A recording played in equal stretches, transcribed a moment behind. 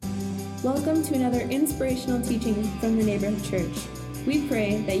Welcome to another inspirational teaching from the Neighborhood Church. We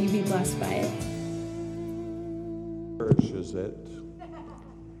pray that you be blessed by it. Cherishes it,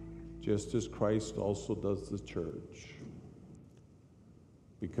 just as Christ also does the church,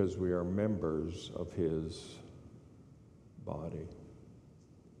 because we are members of his body.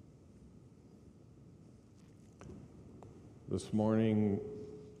 This morning,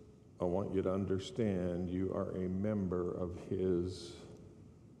 I want you to understand you are a member of his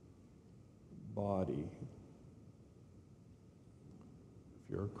body.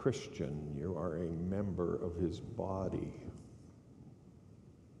 If you're a Christian, you are a member of his body.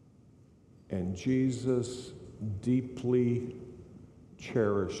 And Jesus deeply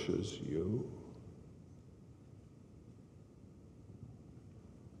cherishes you.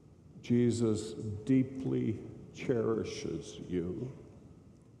 Jesus deeply cherishes you.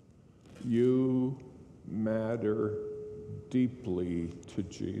 You matter deeply to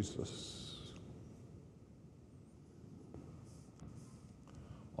Jesus.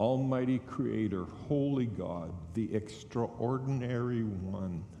 Almighty Creator, Holy God, the extraordinary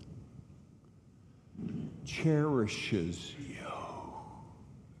one, cherishes you.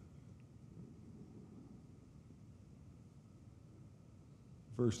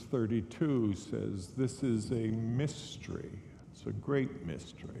 Verse 32 says, this is a mystery. It's a great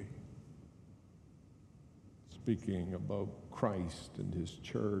mystery. Speaking about Christ and his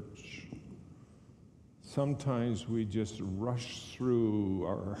church. Sometimes we just rush through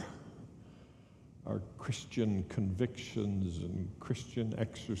our Christian convictions and Christian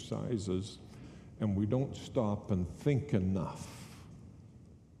exercises, and we don't stop and think enough.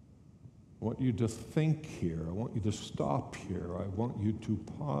 I want you to think here. I want you to stop here. I want you to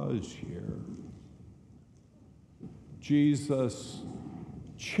pause here. Jesus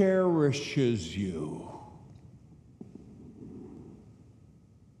cherishes you.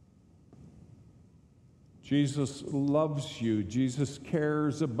 Jesus loves you. Jesus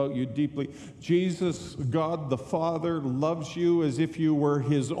cares about you deeply. Jesus, God the Father, loves you as if you were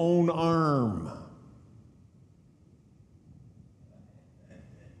his own arm.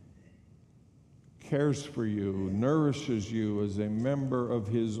 Cares for you, nourishes you as a member of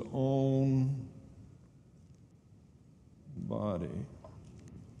his own body.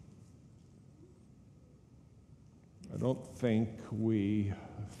 I don't think we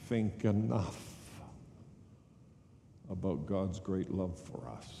think enough about God's great love for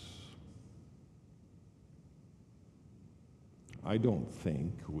us. I don't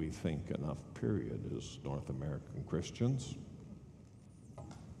think we think enough, period, as North American Christians.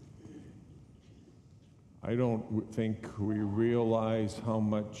 I don't think we realize how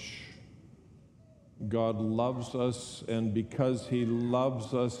much God loves us, and because he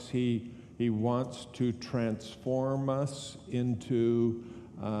loves us, he wants to transform us into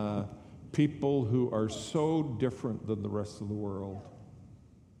people who are so different than the rest of the world.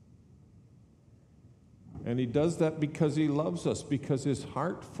 And he does that because he loves us, because his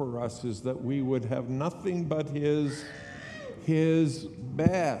heart for us is that we would have nothing but his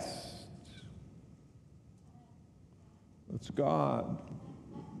best. That's God.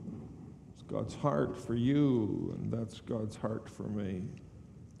 It's God's heart for you, and that's God's heart for me.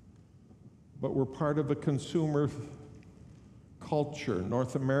 But we're part of a consumer culture.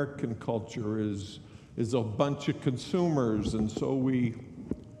 North American culture is a bunch of consumers, and so we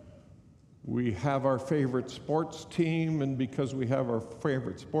have our favorite sports team, and because we have our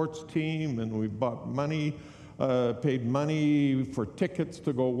favorite sports team and we paid money for tickets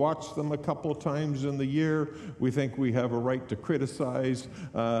to go watch them a couple of times in the year, we think we have a right to criticize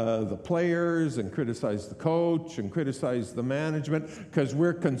the players and criticize the coach and criticize the management because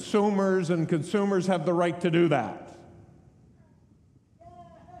we're consumers, and consumers have the right to do that.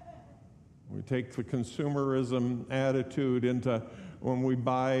 We take the consumerism attitude into when we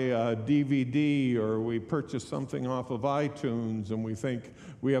buy a DVD or we purchase something off of iTunes, and we think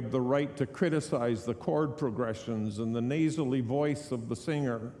we have the right to criticize the chord progressions and the nasally voice of the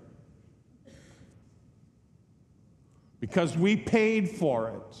singer because we paid for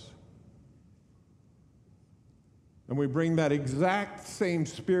it. And we bring that exact same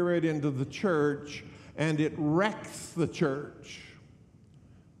spirit into the church, and it wrecks the church.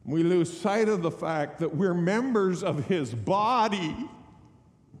 We lose sight of the fact that we're members of his body.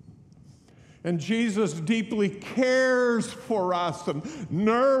 And Jesus deeply cares for us and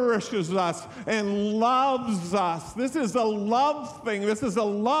nourishes us and loves us. This is a love thing. This is a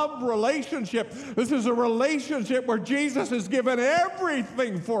love relationship. This is a relationship where Jesus has given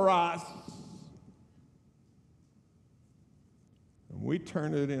everything for us. And we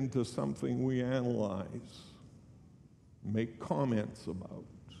turn it into something we analyze, make comments about.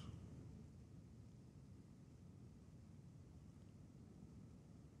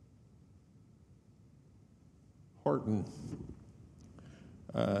 Horton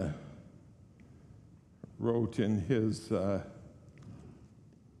wrote in his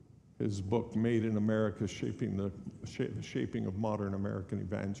book, Made in America, Shaping the Shaping of Modern American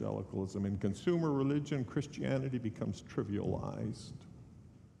Evangelicalism. In consumer religion, Christianity becomes trivialized.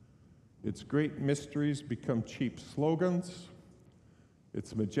 Its great mysteries become cheap slogans.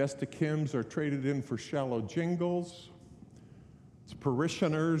 Its majestic hymns are traded in for shallow jingles. Its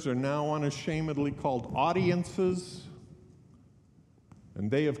parishioners are now unashamedly called audiences. And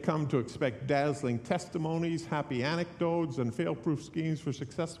they have come to expect dazzling testimonies, happy anecdotes, and fail-proof schemes for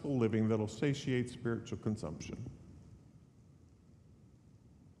successful living that'll satiate spiritual consumption.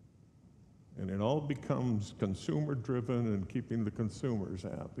 And it all becomes consumer-driven and keeping the consumers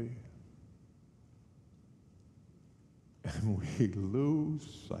happy. And we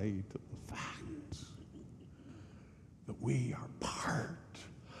lose sight of the fact that we are part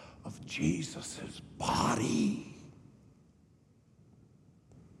of Jesus' body.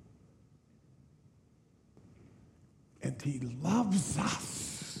 And he loves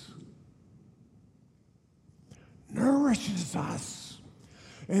us, nourishes us,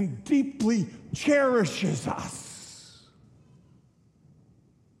 and deeply cherishes us.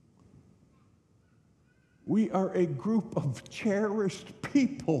 We are a group of cherished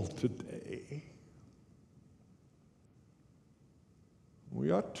people today.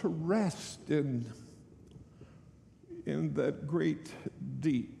 We ought to rest in that great,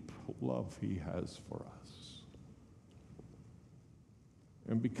 deep love he has for us.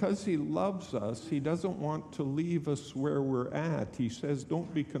 And because he loves us, he doesn't want to leave us where we're at. He says,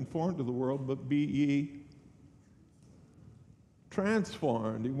 don't be conformed to the world, but be ye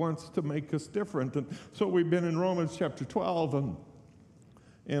transformed. He wants to make us different. And so we've been in Romans chapter 12,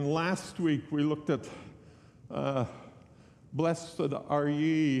 and last week we looked at blessed are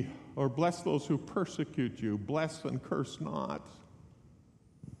ye, or bless those who persecute you, bless and curse not.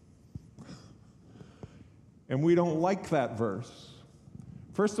 And we don't like that verse.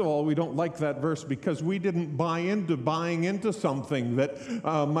 First of all, we don't like that verse because we didn't buy into buying into something that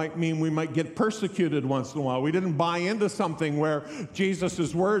might mean we might get persecuted once in a while. We didn't buy into something where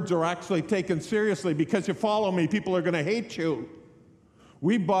Jesus' words are actually taken seriously. Because you follow me, people are going to hate you.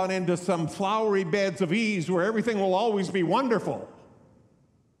 We bought into some flowery beds of ease where everything will always be wonderful.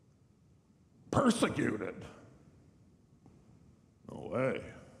 Persecuted. No way.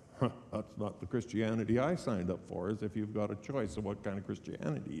 That's not the Christianity I signed up for, as if you've got a choice of what kind of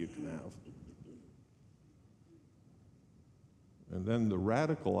Christianity you can have. And then the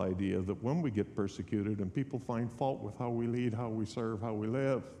radical idea that when we get persecuted and people find fault with how we lead, how we serve, how we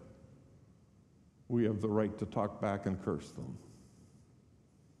live, we have the right to talk back and curse them,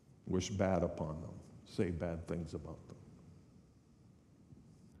 wish bad upon them, say bad things about them.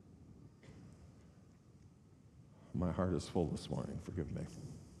 My heart is full this morning, forgive me.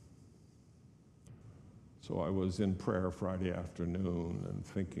 So I was in prayer Friday afternoon and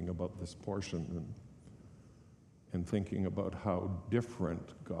thinking about this portion and thinking about how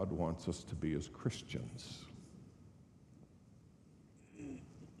different God wants us to be as Christians.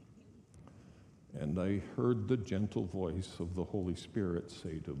 And I heard the gentle voice of the Holy Spirit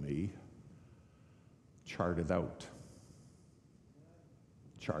say to me, chart it out.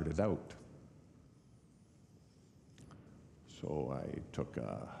 Chart it out. So I took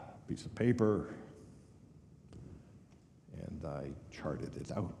a piece of paper and I charted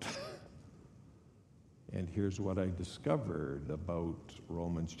it out. And here's what I discovered about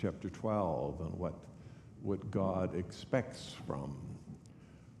Romans chapter 12 and what God expects from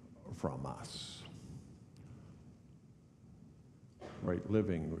us. Right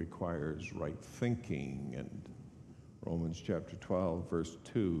living requires right thinking, and Romans chapter 12 verse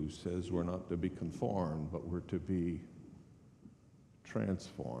 2 says we're not to be conformed, but we're to be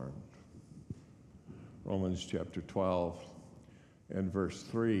transformed. Romans chapter 12 and verse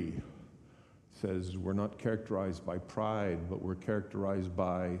 3 says we're not characterized by pride, but we're characterized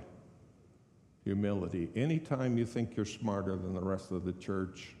by humility. Anytime you think you're smarter than the rest of the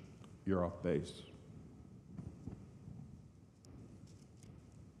church, you're off base.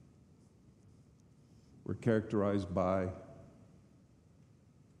 We're characterized by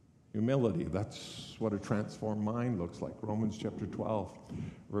humility. That's what a transformed mind looks like. Romans chapter 12,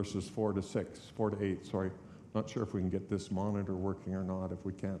 verses 4 to 8, sorry. Not sure if we can get this monitor working or not. If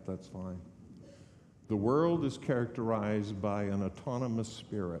we can't, that's fine. The world is characterized by an autonomous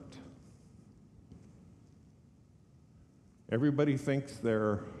spirit. Everybody thinks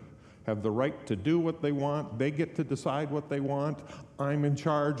they have the right to do what they want. They get to decide what they want. I'm in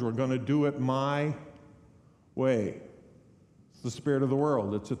charge. We're going to do it my way. It's the spirit of the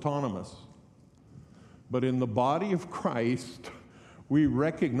world. It's autonomous. But in the body of Christ, we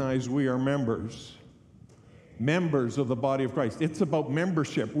recognize we are members of the body of Christ. It's about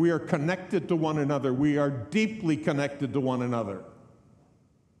membership. We are connected to one another. We are deeply connected to one another.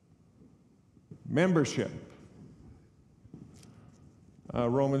 Membership.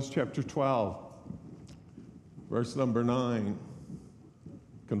 Romans chapter 12, verse number 9.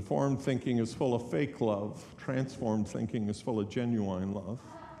 Conformed thinking is full of fake love. Transformed thinking is full of genuine love.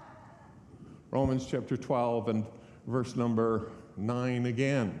 Romans chapter 12 and verse number 9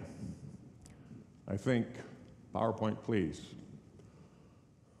 again. I think. PowerPoint, please.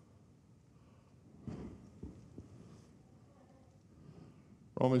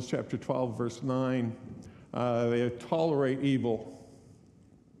 Romans chapter 12, verse 9. They tolerate evil,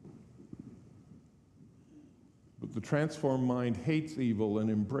 but the transformed mind hates evil and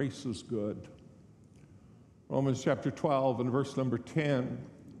embraces good. Romans chapter 12 and verse number 10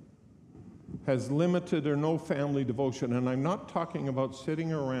 has limited or no family devotion. And I'm not talking about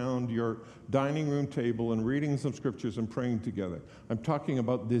sitting around your dining room table and reading some scriptures and praying together. I'm talking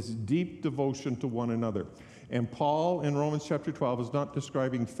about this deep devotion to one another. And Paul in Romans chapter 12 is not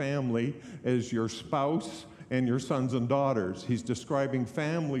describing family as your spouse and your sons and daughters. He's describing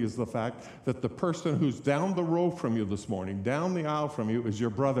family as the fact that the person who's down the row from you this morning, down the aisle from you, is your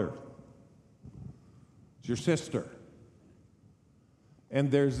brother. It's your sister. And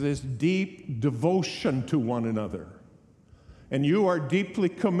there's this deep devotion to one another. And you are deeply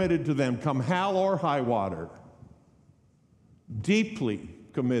committed to them, come hell or high water. Deeply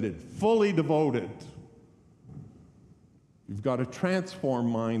committed, fully devoted. You've got a transformed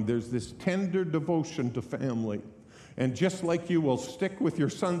mind. There's this tender devotion to family. And just like you will stick with your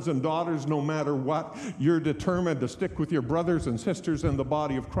sons and daughters no matter what, you're determined to stick with your brothers and sisters in the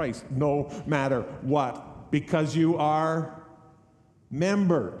body of Christ no matter what, because you are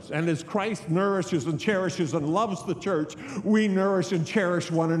members. And as Christ nourishes and cherishes and loves the church, we nourish and cherish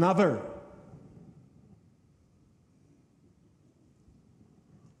one another.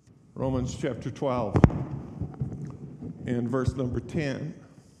 Romans chapter 12 and verse number 10.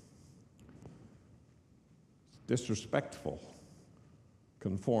 Disrespectful,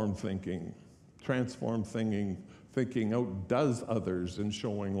 conformed thinking, transformed thinking outdoes others in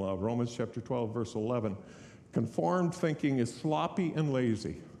showing love. Romans chapter 12, verse 11. Conformed thinking is sloppy and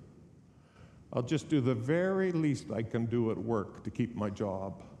lazy. I'll just do the very least I can do at work to keep my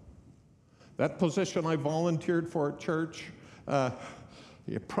job. That position I volunteered for at church,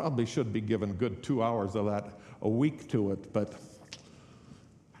 you probably should be given good 2 hours of that a week to it, but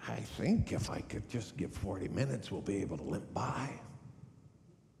I think if I could just give 40 minutes, we'll be able to limp by.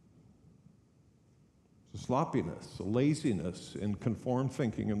 It's a sloppiness, a laziness in conformed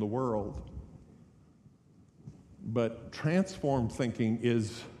thinking in the world. But transformed thinking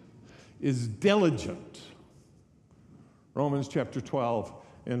is diligent. Romans chapter 12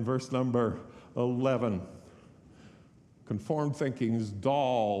 and verse number 11. Conformed thinking is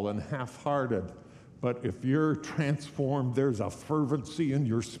dull and half-hearted. But if you're transformed, there's a fervency in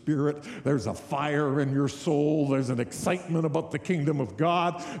your spirit. There's a fire in your soul. There's an excitement about the kingdom of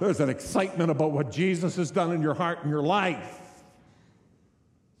God. There's an excitement about what Jesus has done in your heart and your life.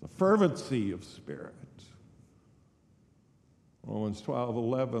 The fervency of spirit. Romans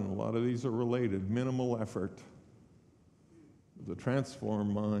 12:11, a lot of these are related. Minimal effort. The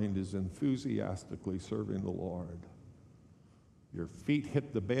transformed mind is enthusiastically serving the Lord. Your feet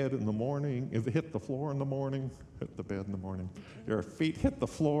hit the bed in the morning. If they hit the floor in the morning, hit the bed in the morning. Your feet hit the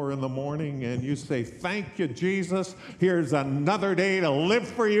floor in the morning and you say, thank you, Jesus. Here's another day to live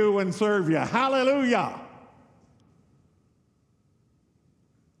for you and serve you. Hallelujah.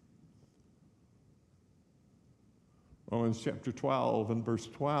 Romans chapter 12 and verse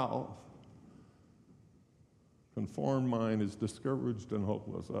 12. Conformed mind is discouraged and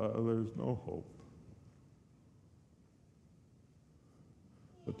hopeless. There's no hope.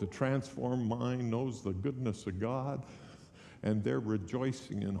 But the transformed mind knows the goodness of God, and they're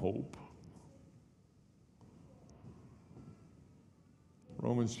rejoicing in hope.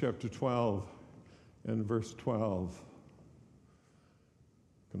 Romans chapter 12 and verse 12.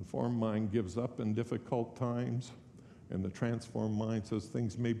 Conformed mind gives up in difficult times, and the transformed mind says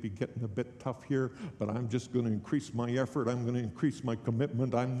things may be getting a bit tough here, but I'm just going to increase my effort. I'm going to increase my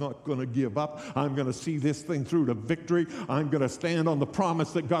commitment. I'm not going to give up. I'm going to see this thing through to victory. I'm going to stand on the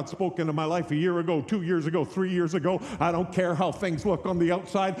promise that God spoke into my life a year ago, 2 years ago, 3 years ago. I don't care how things look on the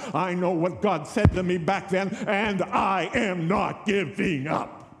outside. I know what God said to me back then, and I am not giving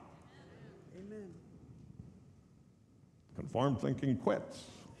up. Amen. Conformed thinking quits.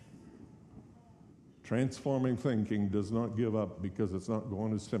 Transforming thinking does not give up because it's not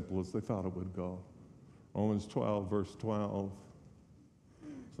going as simple as they thought it would go. Romans 12, verse 12.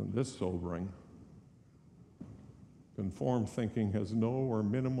 Isn't this sobering? Conformed thinking has no or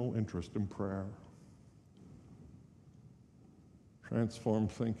minimal interest in prayer.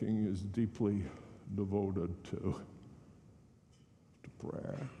 Transformed thinking is deeply devoted to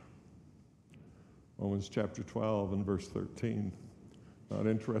prayer. Romans chapter 12 and verse 13. Not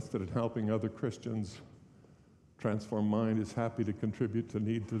interested in helping other Christians. Transformed mind is happy to contribute to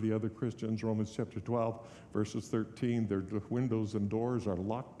need to the other Christians. Romans chapter 12, verses 13. Their windows and doors are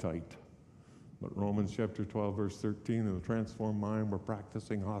locked tight. But Romans chapter 12, verse 13, in the transformed mind, we're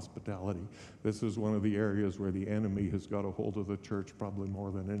practicing hospitality. This is one of the areas where the enemy has got a hold of the church probably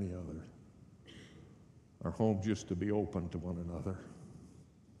more than any other. Our homes used to be open to one another.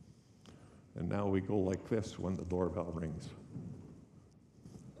 And now we go like this when the doorbell rings.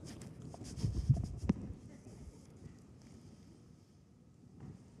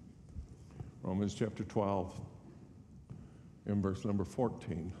 Romans chapter 12, in verse number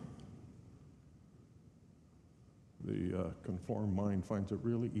 14. The conformed mind finds it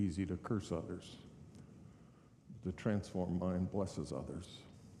really easy to curse others. The transformed mind blesses others.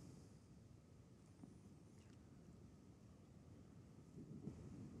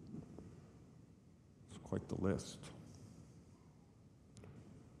 It's quite the list.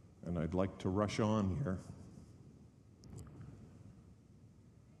 And I'd like to rush on here,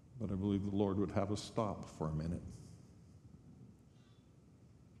 but I believe the Lord would have us stop for a minute.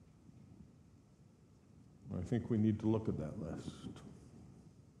 I think we need to look at that list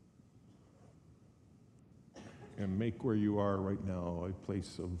and make where you are right now a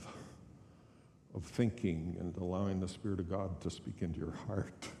place of thinking and allowing the Spirit of God to speak into your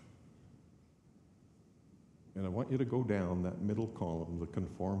heart. And I want you to go down that middle column, the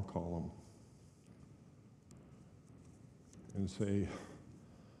conform column, and say,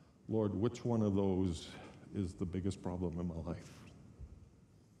 Lord, which one of those is the biggest problem in my life?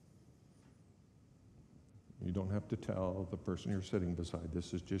 You don't have to tell the person you're sitting beside.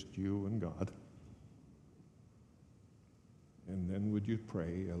 This is just you and God. And then would you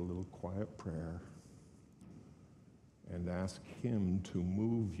pray a little quiet prayer and ask Him to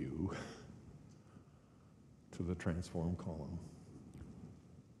move you to the transform column.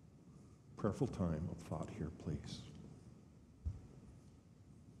 Prayerful time of thought here, please.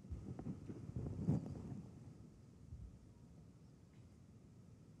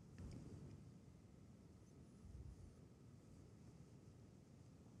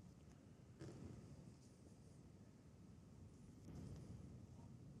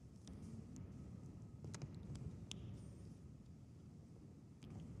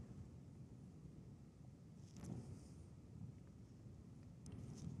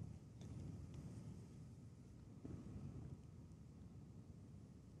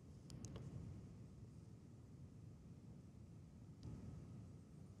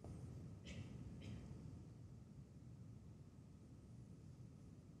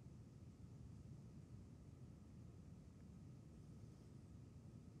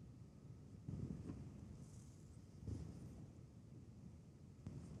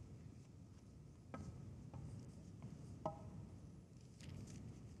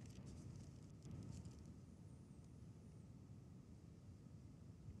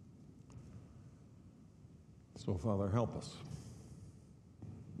 So, Father, help us.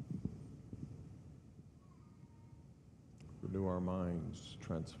 Renew our minds,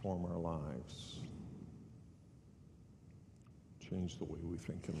 transform our lives, change the way we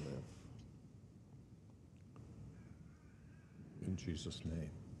think and live. In Jesus' name.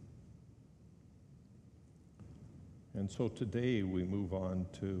 And so today we move on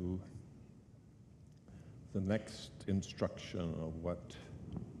to the next instruction of what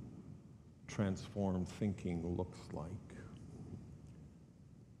transformed thinking looks like.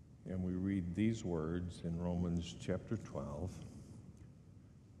 And we read these words in Romans chapter 12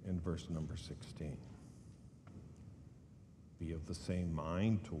 and verse number 16. Be of the same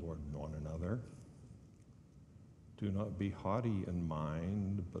mind toward one another. Do not be haughty in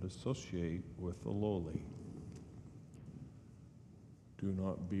mind, but associate with the lowly. Do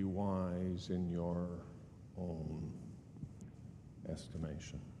not be wise in your own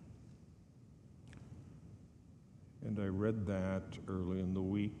estimation. And I read that early in the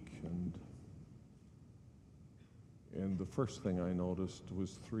week, and the first thing I noticed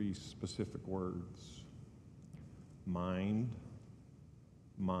was three specific words: mind,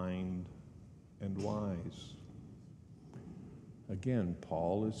 mind, and wise. Again,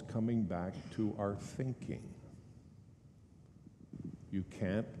 Paul is coming back to our thinking. You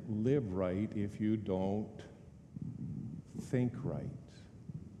can't live right if you don't think right.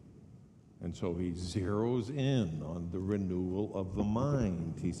 And so he zeroes in on the renewal of the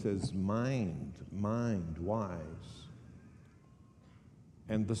mind. He says, mind, wise.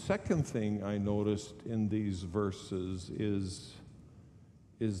 And the second thing I noticed in these verses is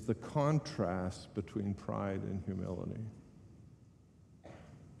the contrast between pride and humility.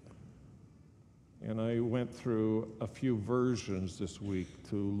 And I went through a few versions this week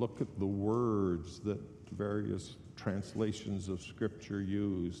to look at the words that various translations of Scripture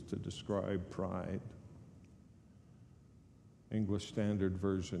use to describe pride. English Standard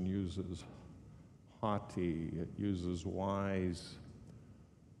Version uses haughty, it uses wise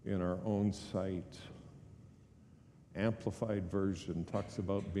in our own sight. Amplified Version talks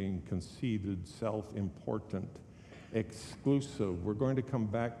about being conceited, self-important, exclusive. We're going to come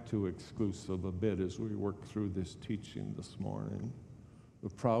back to exclusive a bit as we work through this teaching this morning. The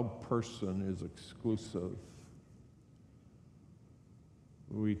proud person is exclusive.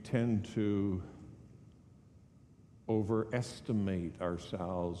 We tend to overestimate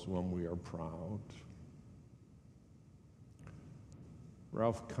ourselves when we are proud.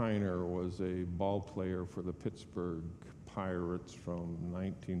 Ralph Kiner was a ball player for the Pittsburgh Pirates from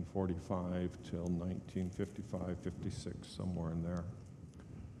 1945 till 1955, 56, somewhere in there.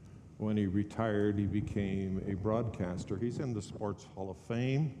 When he retired, he became a broadcaster. He's in the Sports Hall of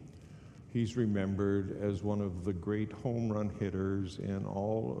Fame. He's remembered as one of the great home run hitters in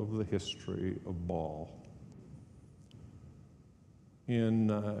all of the history of ball. In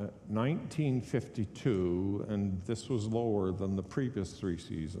 1952, and this was lower than the previous 3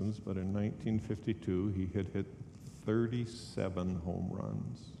 seasons, but in 1952 he had hit 37 home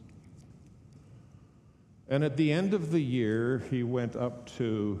runs. And at the end of the year, he went up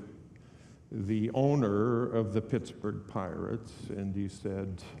to the owner of the Pittsburgh Pirates and he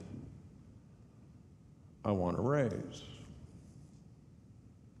said, "I want a raise."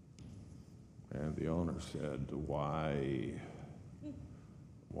 And the owner said, Why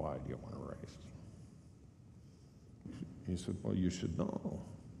do you want a raise? He said, "Well, you should know.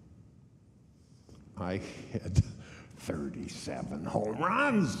 I hit 37 home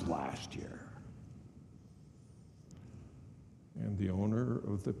runs last year." And the owner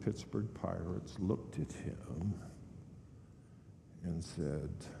of the Pittsburgh Pirates looked at him and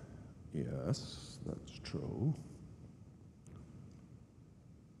said, "Yes, that's true.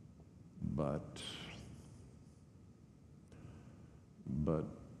 But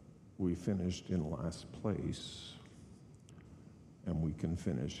we finished in last place, and we can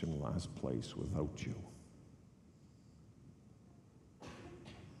finish in last place without you."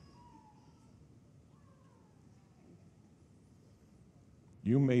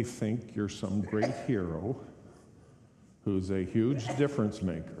 You may think you're some great hero who's a huge difference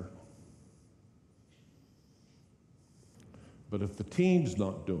maker. But if the team's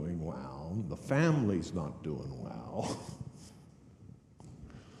not doing well, the family's not doing well,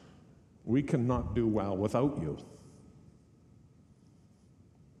 we cannot do well without you.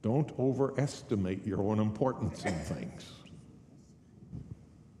 Don't overestimate your own importance in things.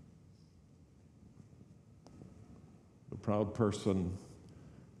 The proud person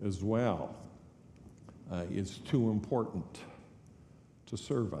as well is too important to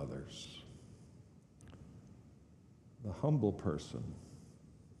serve others. The humble person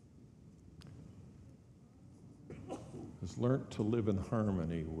has learned to live in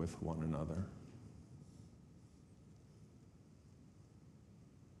harmony with one another.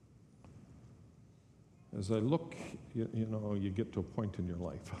 As I look, you get to a point in your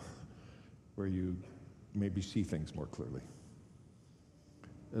life where you maybe see things more clearly.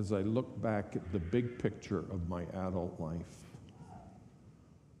 As I look back at the big picture of my adult life,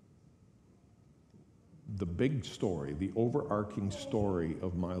 the big story, the overarching story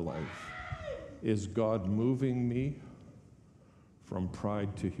of my life is God moving me from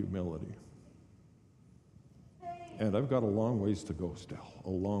pride to humility. And I've got a long ways to go still,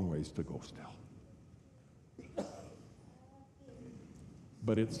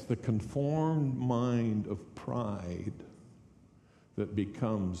 But it's the conformed mind of pride that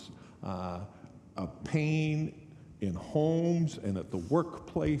becomes a pain in homes and at the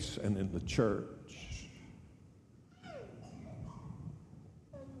workplace and in the church.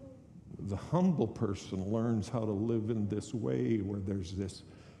 The humble person learns how to live in this way where there's this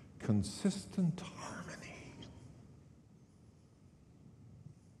consistent harmony.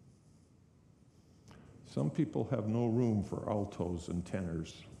 Some people have no room for altos and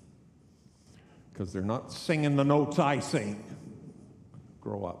tenors because they're not singing the notes I sing.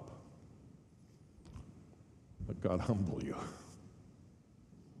 Grow up. Let God humble you.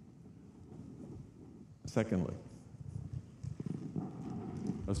 Secondly,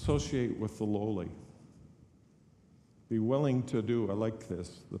 Associate with the lowly. Be willing to do, I like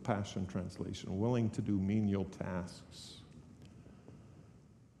this, the Passion Translation, willing to do menial tasks.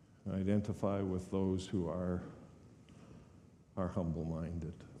 Identify with those who are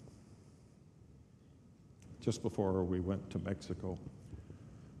humble-minded. Just before we went to Mexico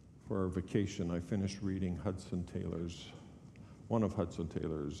for our vacation, I finished reading one of Hudson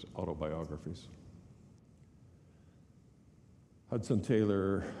Taylor's autobiographies. Hudson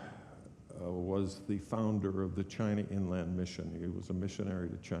Taylor was the founder of the China Inland Mission. He was a missionary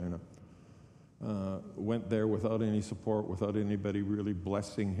to China. Went there without any support, without anybody really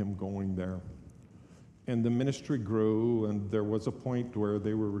blessing him going there. And the ministry grew, and there was a point where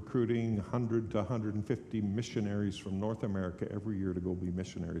they were recruiting 100 to 150 missionaries from North America every year to go be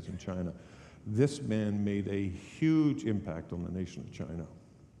missionaries in China. This man made a huge impact on the nation of China.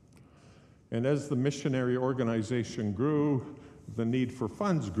 And as the missionary organization grew, the need for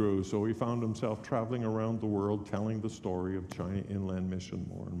funds grew, so he found himself traveling around the world telling the story of China Inland Mission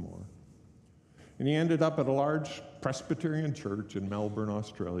more and more. And he ended up at a large Presbyterian church in Melbourne,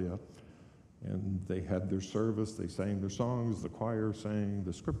 Australia. And they had their service, they sang their songs, the choir sang,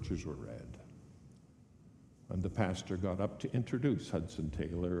 the scriptures were read. And the pastor got up to introduce Hudson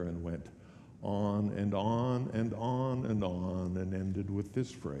Taylor and went on and on and on and on and ended with this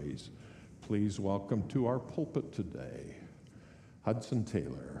phrase, "Please welcome to our pulpit today, Hudson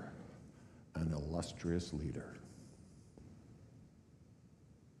Taylor, an illustrious leader."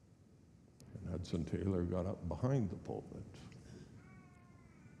 And Hudson Taylor got up behind the pulpit,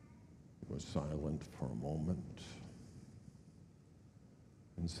 was silent for a moment,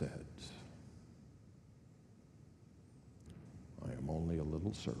 and said, "I am only a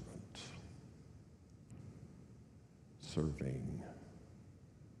little servant, serving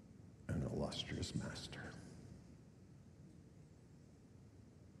an illustrious master."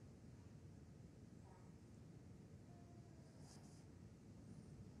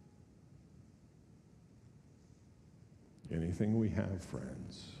 Anything we have,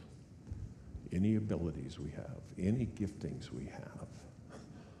 friends, any abilities we have, any giftings we have,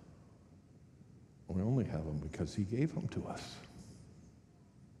 we only have them because he gave them to us.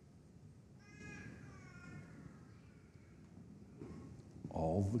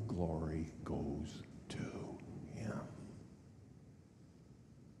 All the glory goes to him.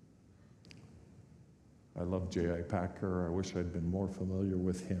 I love J.I. Packer. I wish I'd been more familiar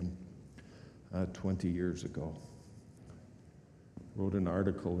with him 20 years ago. Wrote an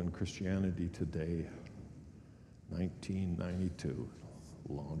article in Christianity Today, 1992,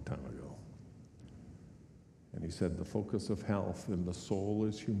 a long time ago. And he said, "The focus of health in the soul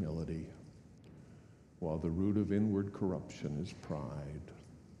is humility, while the root of inward corruption is pride."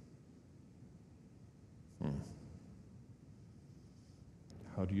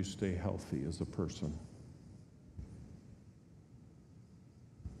 How do you stay healthy as a person?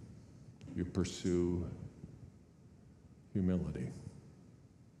 You pursue humility.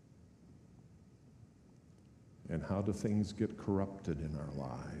 And how do things get corrupted in our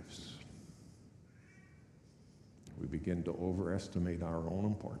lives? We begin to overestimate our own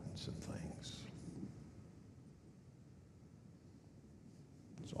importance in things.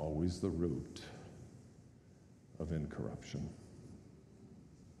 It's always the root of incorruption.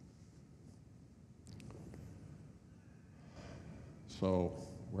 So,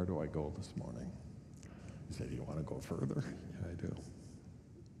 where do I go this morning? You say, "Do you want to go further?" Yeah, I do.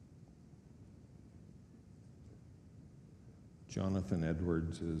 Jonathan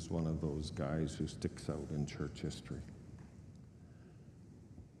Edwards is one of those guys who sticks out in church history.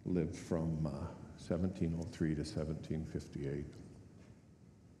 Lived from 1703 to 1758.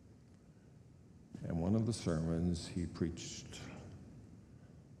 And one of the sermons he preached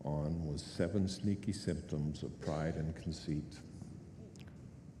on was 7 sneaky symptoms of pride and conceit.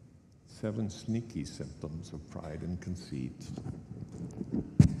 7 sneaky symptoms of pride and conceit.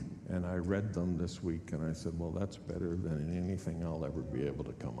 And I read them this week, and I said, well, that's better than anything I'll ever be able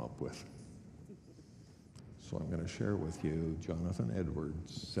to come up with. So I'm going to share with you Jonathan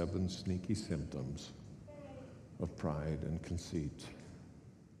Edwards' 7 sneaky symptoms of pride and conceit.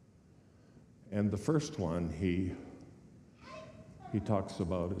 And the first one he talks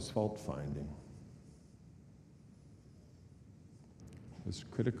about is fault-finding. This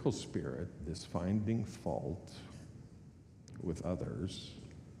critical spirit, this finding fault with others,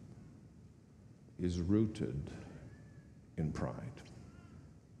 is rooted in pride.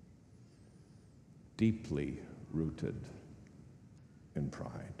 Deeply rooted in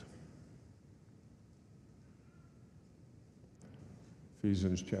pride.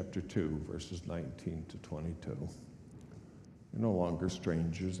 Ephesians chapter 2, verses 19 to 22. You're no longer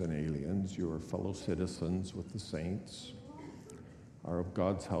strangers and aliens. You are fellow citizens with the saints, are of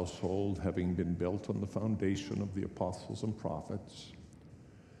God's household, having been built on the foundation of the apostles and prophets,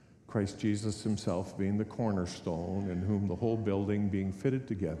 Christ Jesus himself being the cornerstone, in whom the whole building being fitted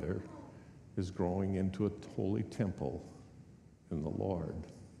together is growing into a holy temple in the Lord.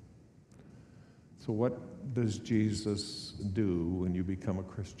 So what does Jesus do when you become a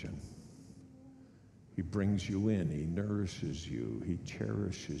Christian? He brings you in, he nourishes you, he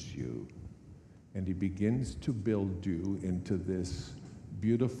cherishes you, and he begins to build you into this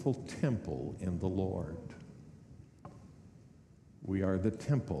beautiful temple in the Lord. We are the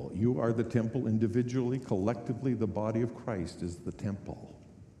temple. You are the temple individually, collectively. The body of Christ is the temple.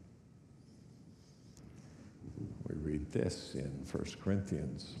 We read this in 1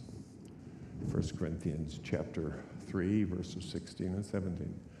 Corinthians. 1 Corinthians chapter 3, verses 16 and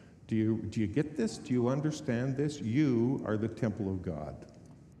 17. Do you get this? Do you understand this? You are the temple of God,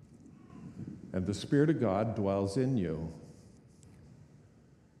 and the Spirit of God dwells in you.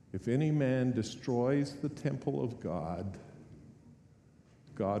 If any man destroys the temple of God,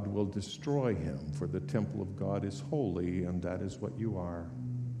 God will destroy him, for the temple of God is holy, and that is what you are.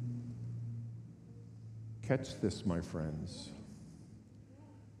 Catch this, my friends.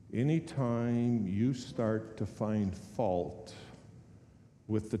 Anytime you start to find fault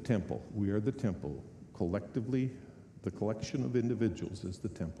with the temple, we are the temple. Collectively, the collection of individuals is the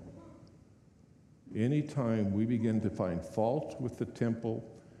temple. Anytime we begin to find fault with the temple,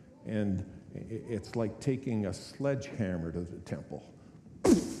 and it's like taking a sledgehammer to the temple.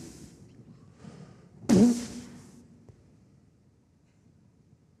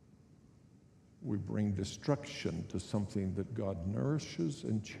 We bring destruction to something that God nourishes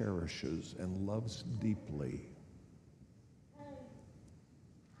and cherishes and loves deeply.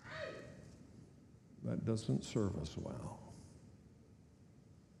 That doesn't serve us well.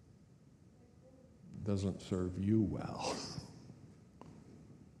 Doesn't serve you well.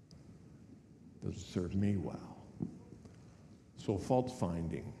 Doesn't serve me well. So fault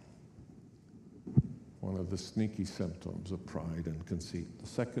finding, one of the sneaky symptoms of pride and conceit. The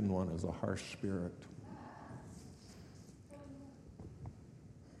second one is a harsh spirit.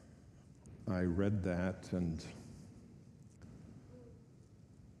 I read that and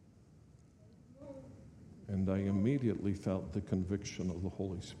I immediately felt the conviction of the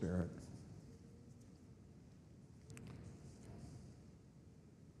Holy Spirit.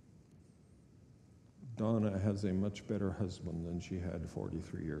 Donna has a much better husband than she had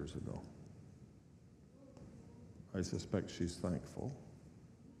 43 years ago. I suspect she's thankful.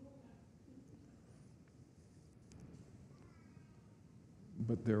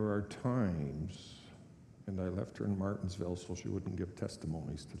 But there are times, and I left her in Martinsville so she wouldn't give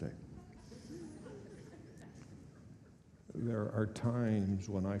testimonies today. There are times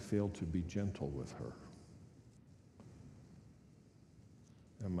when I fail to be gentle with her.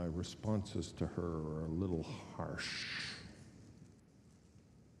 And my responses to her are a little harsh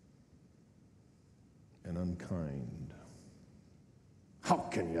and unkind. How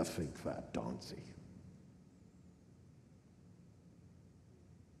can you think that, Dauncey?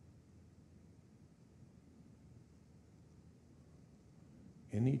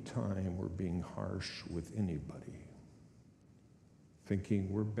 Anytime we're being harsh with anybody,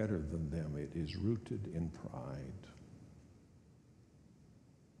 thinking we're better than them, it is rooted in pride.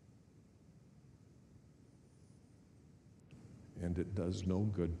 And it does no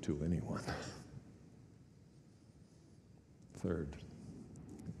good to anyone. Third,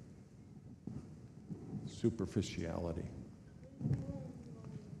 superficiality.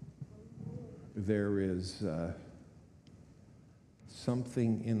 There is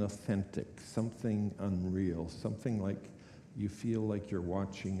something inauthentic, something unreal, something like you feel like you're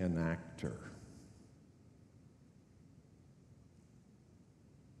watching an actor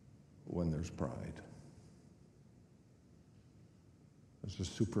when there's pride. There's a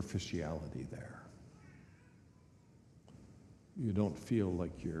superficiality there. You don't feel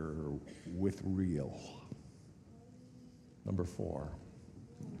like you're with real. Number 4,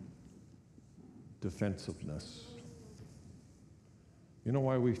 defensiveness. You know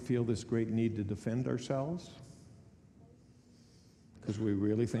why we feel this great need to defend ourselves? Because we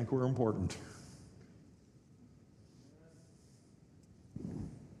really think we're important.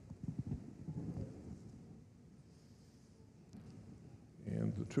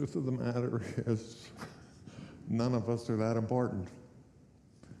 And the truth of the matter is, none of us are that important.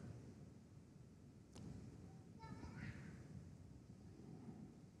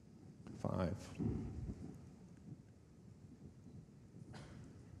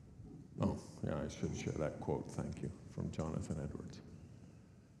 Yeah, I should share that quote, thank you, from Jonathan Edwards.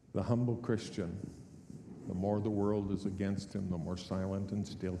 The humble Christian, the more the world is against him, the more silent and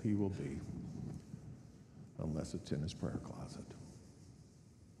still he will be, unless it's in his prayer closet.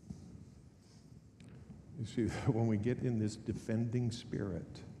 You see, when we get in this defending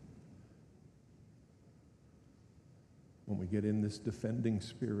spirit,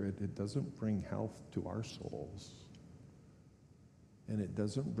 it doesn't bring health to our souls. And it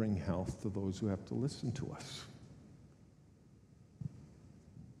doesn't bring health to those who have to listen to us.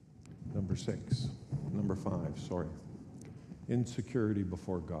 Number 5, insecurity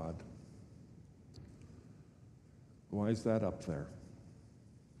before God. Why is that up there?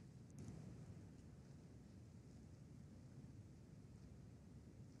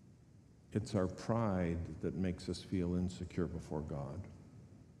 It's our pride that makes us feel insecure before God.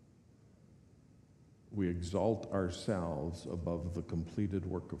 We exalt ourselves above the completed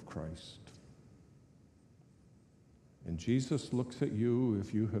work of Christ. And Jesus looks at you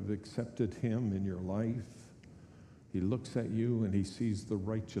if you have accepted him in your life. He looks at you and he sees the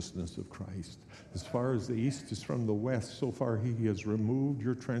righteousness of Christ. As far as the east is from the west, so far he has removed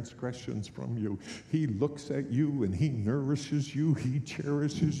your transgressions from you. He looks at you and he nourishes you. He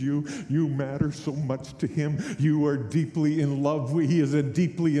cherishes you. You matter so much to him. You are deeply in love. He is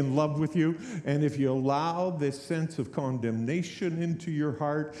deeply in love with you. And if you allow this sense of condemnation into your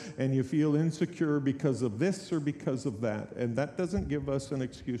heart and you feel insecure because of this or because of that, and that doesn't give us an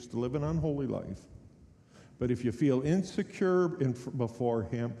excuse to live an unholy life. But if you feel insecure before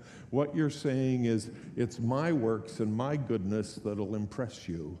him, what you're saying is, it's my works and my goodness that'll impress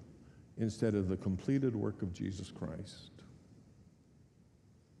you instead of the completed work of Jesus Christ.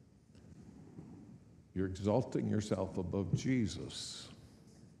 You're exalting yourself above Jesus.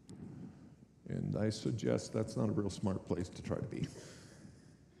 And I suggest that's not a real smart place to try to be.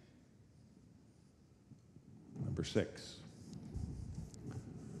 Number 6,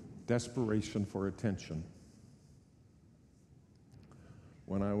 desperation for attention.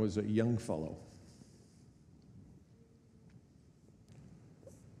 When I was a young fellow,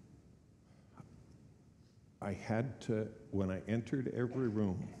 I had to, when I entered every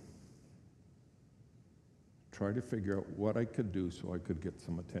room, try to figure out what I could do so I could get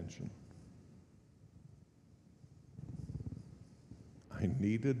some attention. I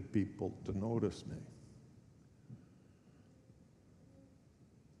needed people to notice me.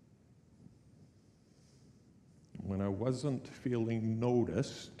 When I wasn't feeling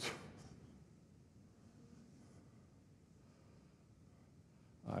noticed,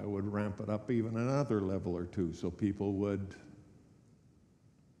 I would ramp it up even another level or two so people would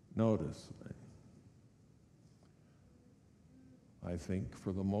notice me. I think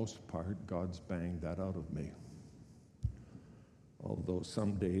for the most part, God's banged that out of me. Although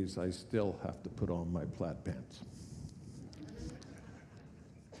some days I still have to put on my plaid pants.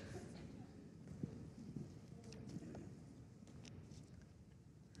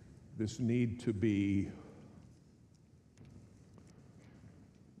 This need to be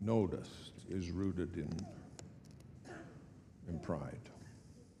noticed is rooted in pride.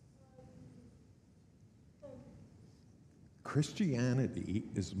 Christianity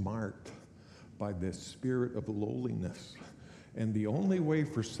is marked by this spirit of lowliness. And the only way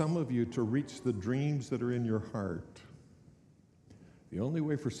for some of you to reach the dreams that are in your heart,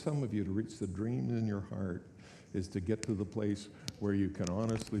 is to get to the place where you can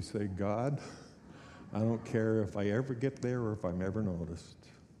honestly say, God, I don't care if I ever get there or if I'm ever noticed.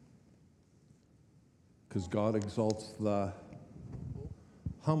 Because God exalts the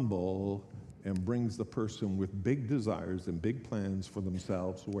humble and brings the person with big desires and big plans for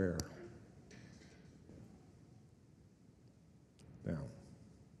themselves where? Down.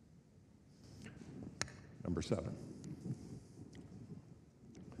 Number 7,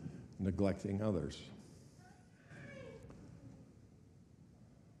 neglecting others.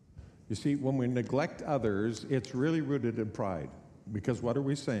 You see, when we neglect others, it's really rooted in pride. Because what are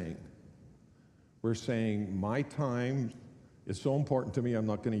we saying? We're saying, my time is so important to me, I'm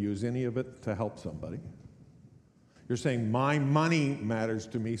not going to use any of it to help somebody. You're saying, my money matters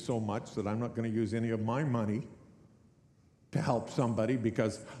to me so much that I'm not going to use any of my money to help somebody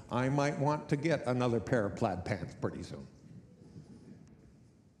because I might want to get another pair of plaid pants pretty soon.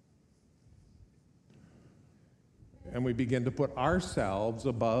 And we begin to put ourselves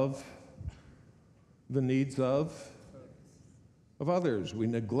above the needs of others. We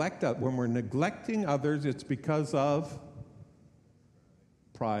neglect that. When we're neglecting others, it's because of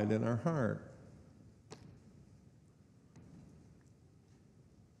pride in our heart.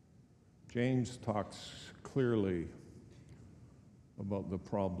 James talks clearly about the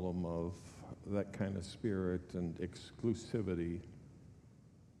problem of that kind of spirit and exclusivity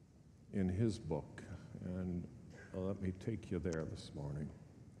in his book. And let me take you there this morning.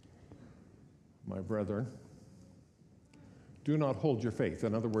 My brethren, do not hold your faith.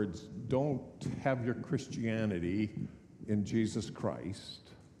 In other words, don't have your Christianity in Jesus Christ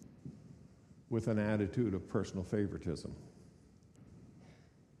with an attitude of personal favoritism.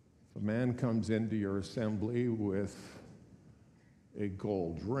 If a man comes into your assembly with a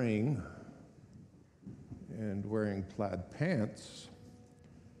gold ring and wearing plaid pants,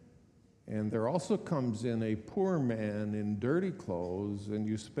 and there also comes in a poor man in dirty clothes, and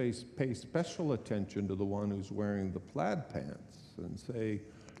you pay special attention to the one who's wearing the plaid pants and say,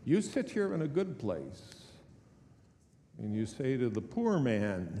 you sit here in a good place. And you say to the poor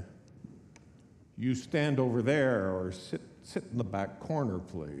man, you stand over there, or sit in the back corner,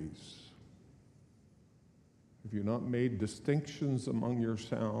 please. Have you not made distinctions among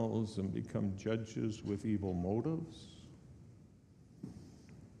yourselves and become judges with evil motives?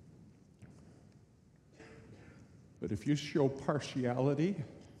 But if you show partiality,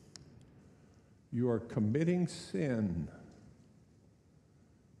 you are committing sin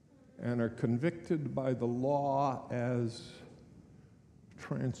and are convicted by the law as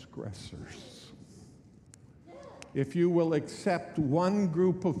transgressors. If you will accept one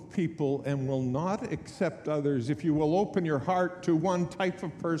group of people and will not accept others, if you will open your heart to one type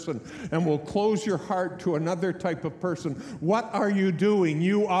of person and will close your heart to another type of person, what are you doing?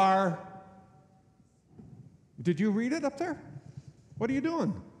 You are... Did you read it up there? What are you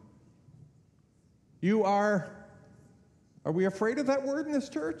doing? You are we afraid of that word in this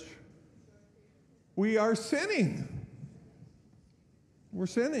church? We are sinning. We're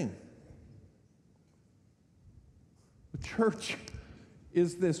sinning. The church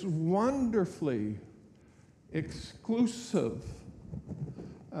is this wonderfully exclusive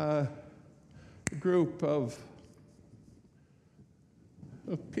group of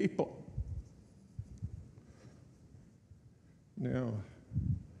people. Now,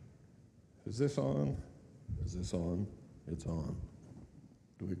 is this on? Is this on? It's on.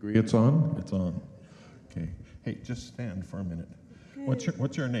 Do we agree it's on? It's on. Okay. Hey, just stand for a minute. Okay.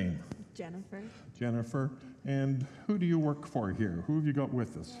 What's your name? Jennifer. Jennifer. And who do you work for here? Who have you got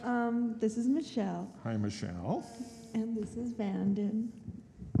with us? This is Michelle. Hi, Michelle. And this is Vanden.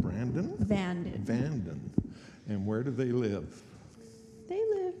 Brandon? Vanden. Vanden. And where do they live? They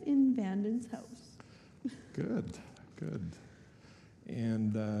live in Vanden's house. Good, good.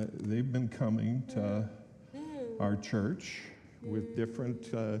 And they've been coming to our church with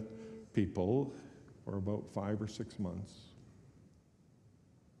different people for about 5 or 6 months.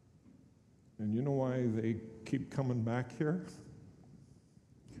 And you know why they keep coming back here?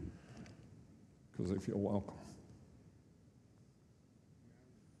 Because they feel welcome.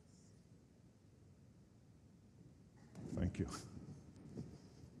 Thank you.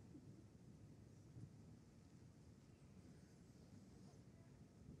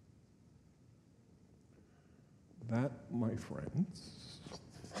 That, my friends,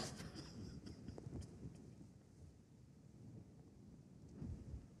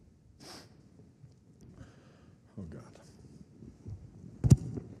 oh God,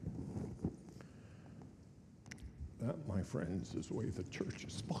 that, my friends, is the way the church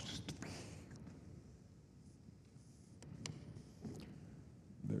is supposed to be.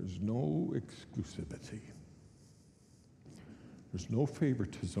 There's no exclusivity. There's no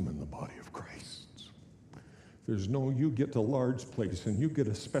favoritism in the body of Christ. There's no, you get a large place and you get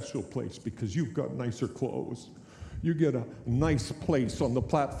a special place because you've got nicer clothes. You get a nice place on the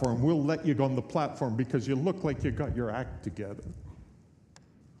platform. We'll let you go on the platform because you look like you got your act together.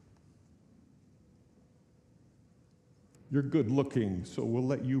 You're good looking, so we'll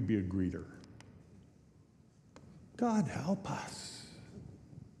let you be a greeter. God help us.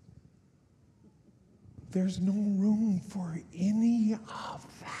 There's no room for any of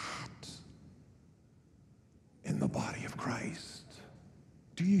that in the body of Christ.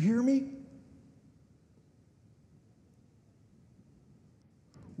 Do you hear me?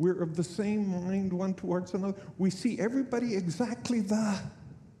 We're of the same mind one towards another. We see everybody exactly the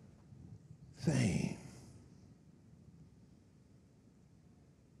same.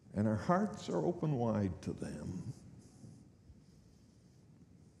 And our hearts are open wide to them.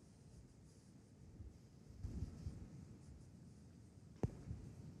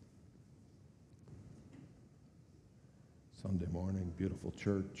 Sunday morning, beautiful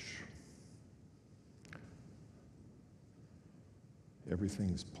church.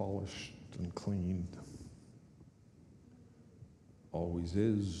 Everything's polished and cleaned. Always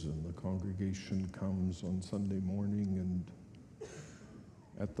is, and the congregation comes on Sunday morning, and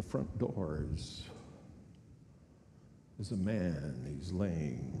At the front doors is a man. He's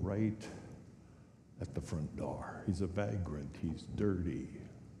laying right at the front door. He's a vagrant. He's dirty.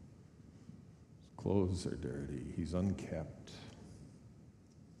 His clothes are dirty. He's unkept.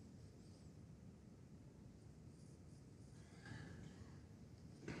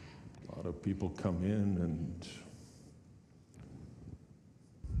 A lot of people come in and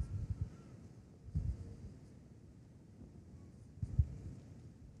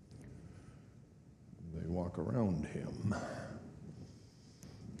they walk around him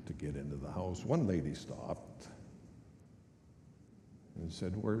to get into the house. One lady stopped and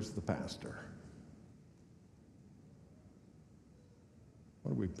said, "Where's the pastor?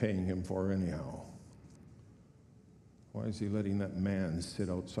 What are we paying him for anyhow? Why is he letting that man sit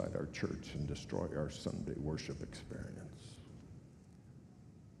outside our church and destroy our Sunday worship experience?"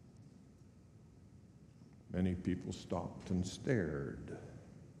 Many people stopped and stared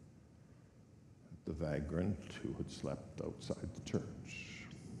at the vagrant who had slept outside the church.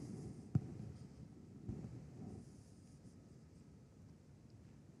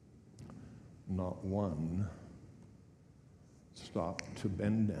 Not one stopped to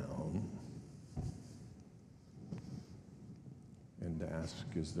bend down and ask,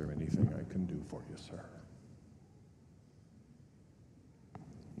 "Is there anything I can do for you, sir?"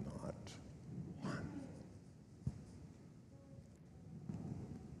 Not one.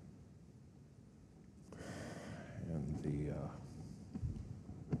 And the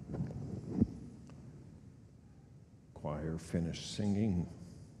choir finished singing,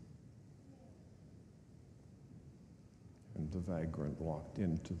 and the vagrant walked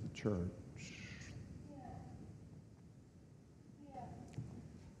into the church.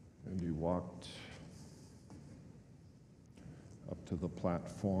 And he walked up to the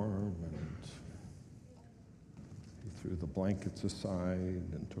platform and he threw the blankets aside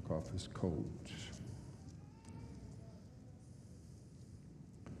and took off his coat.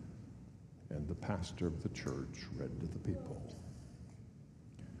 And the pastor of the church read to the people,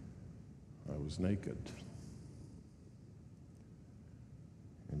 "I was naked,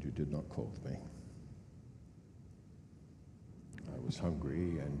 and you did not clothe me. I was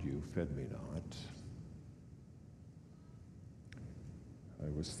hungry, and you fed me not. I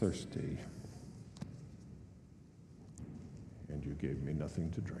was thirsty, and you gave me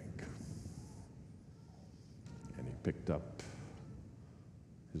nothing to drink." And he picked up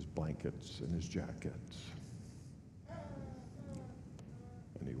his blankets and his jackets,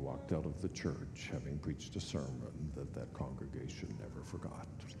 and he walked out of the church having preached a sermon that congregation never forgot.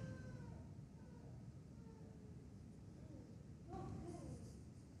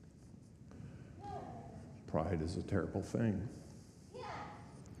 Pride is a terrible thing.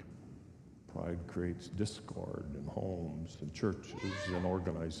 Pride creates discord in homes and churches and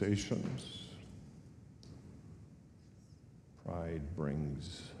organizations. Pride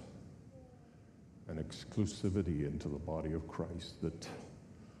brings an exclusivity into the body of Christ that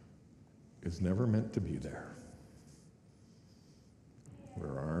is never meant to be there,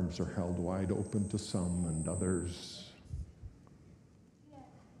 where arms are held wide open to some and others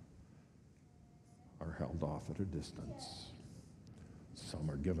are held off at a distance.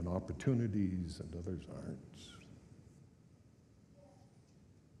 Some are given opportunities and others aren't.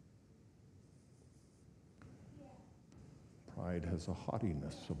 Pride has a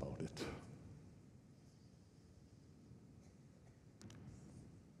haughtiness about it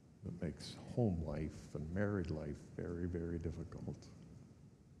that makes home life and married life very, very difficult.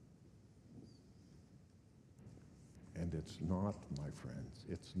 And it's not, my friends,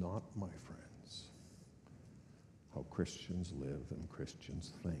 how Christians live and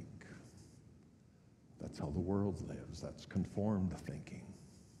Christians think. That's how the world lives. That's conformed thinking.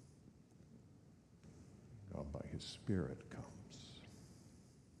 God, by His Spirit, comes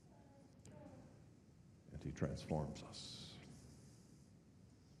and He transforms us.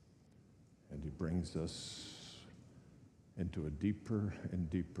 And He brings us into a deeper and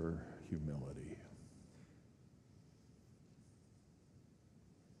deeper humility.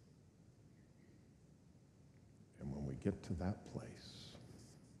 And when we get to that place,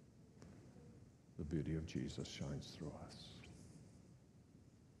 the beauty of Jesus shines through us.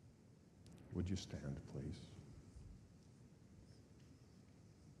 Would you stand, please?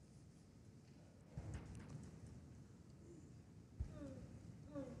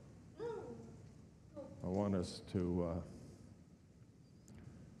 I want us to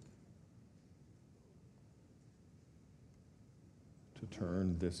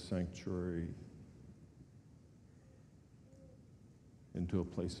turn this sanctuary into a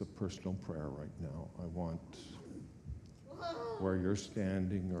place of personal prayer right now. I want where you're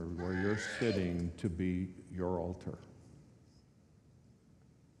standing or where you're sitting to be your altar.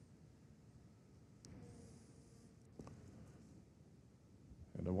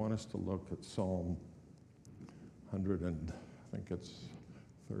 And I want us to look at Psalm 100 and I think it's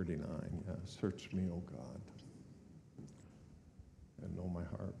 39. Yeah, search me, O God, and know my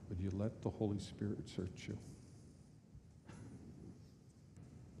heart. Would you let the Holy Spirit search you?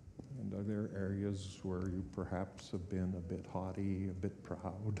 And are there areas where you perhaps have been a bit haughty, a bit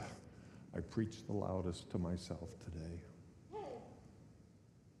proud? I preach the loudest to myself today.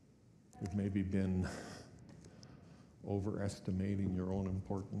 You've maybe been overestimating your own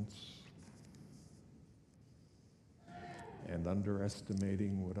importance and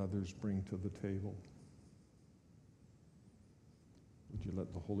underestimating what others bring to the table. Would you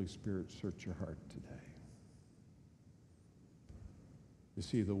let the Holy Spirit search your heart today? You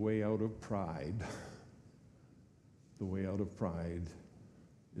see, the way out of pride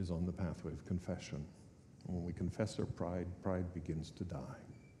is on the pathway of confession. And when we confess our pride, pride begins to die.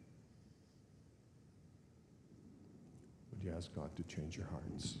 Would you ask God to change your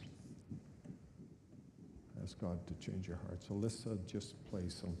hearts? Ask God to change your hearts. Alyssa, just play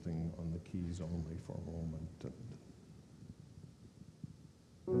something on the keys only for a moment.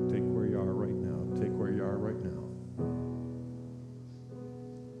 Take where you are right now. Take where you are right now.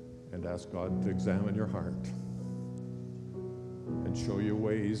 And ask God to examine your heart and show you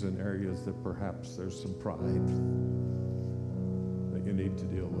ways and areas that perhaps there's some pride that you need to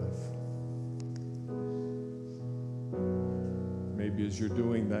deal with. Maybe as you're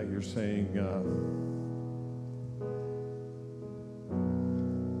doing that, you're saying,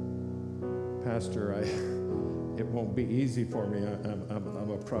 Pastor, it won't be easy for me. I'm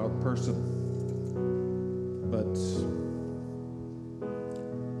a proud person, but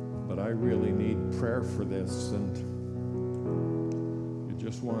I really need prayer for this, and you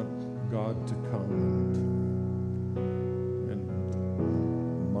just want God to come,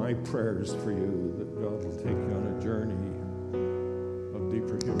 and my prayers for you that God will take you on a journey of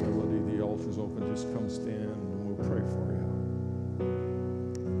deeper humility. The altar's open. Just come stand and we'll pray for you.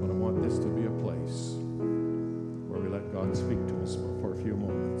 But I want this to be a place where we let God speak to us for a few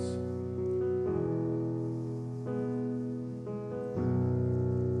moments.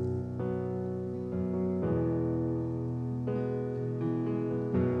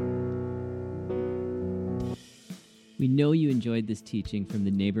 We know you enjoyed this teaching from the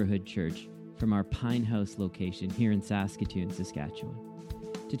Neighborhood Church from our Pine House location here in Saskatoon, Saskatchewan.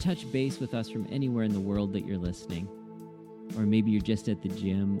 To touch base with us from anywhere in the world that you're listening, or maybe you're just at the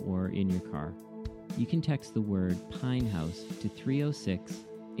gym or in your car, you can text the word Pine House to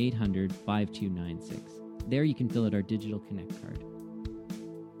 306-800-5296. There you can fill out our digital Connect card.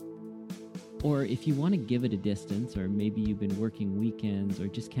 Or if you want to give it a distance, or maybe you've been working weekends or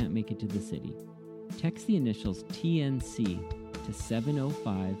just can't make it to the city, text the initials TNC to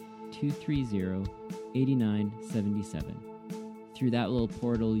 705-230-8977. Through that little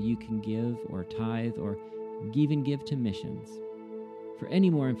portal, you can give or tithe or even give to missions. For any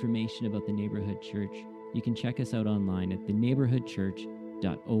more information about the Neighborhood Church, you can check us out online at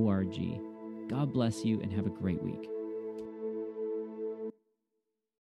theneighborhoodchurch.org. God bless you and have a great week.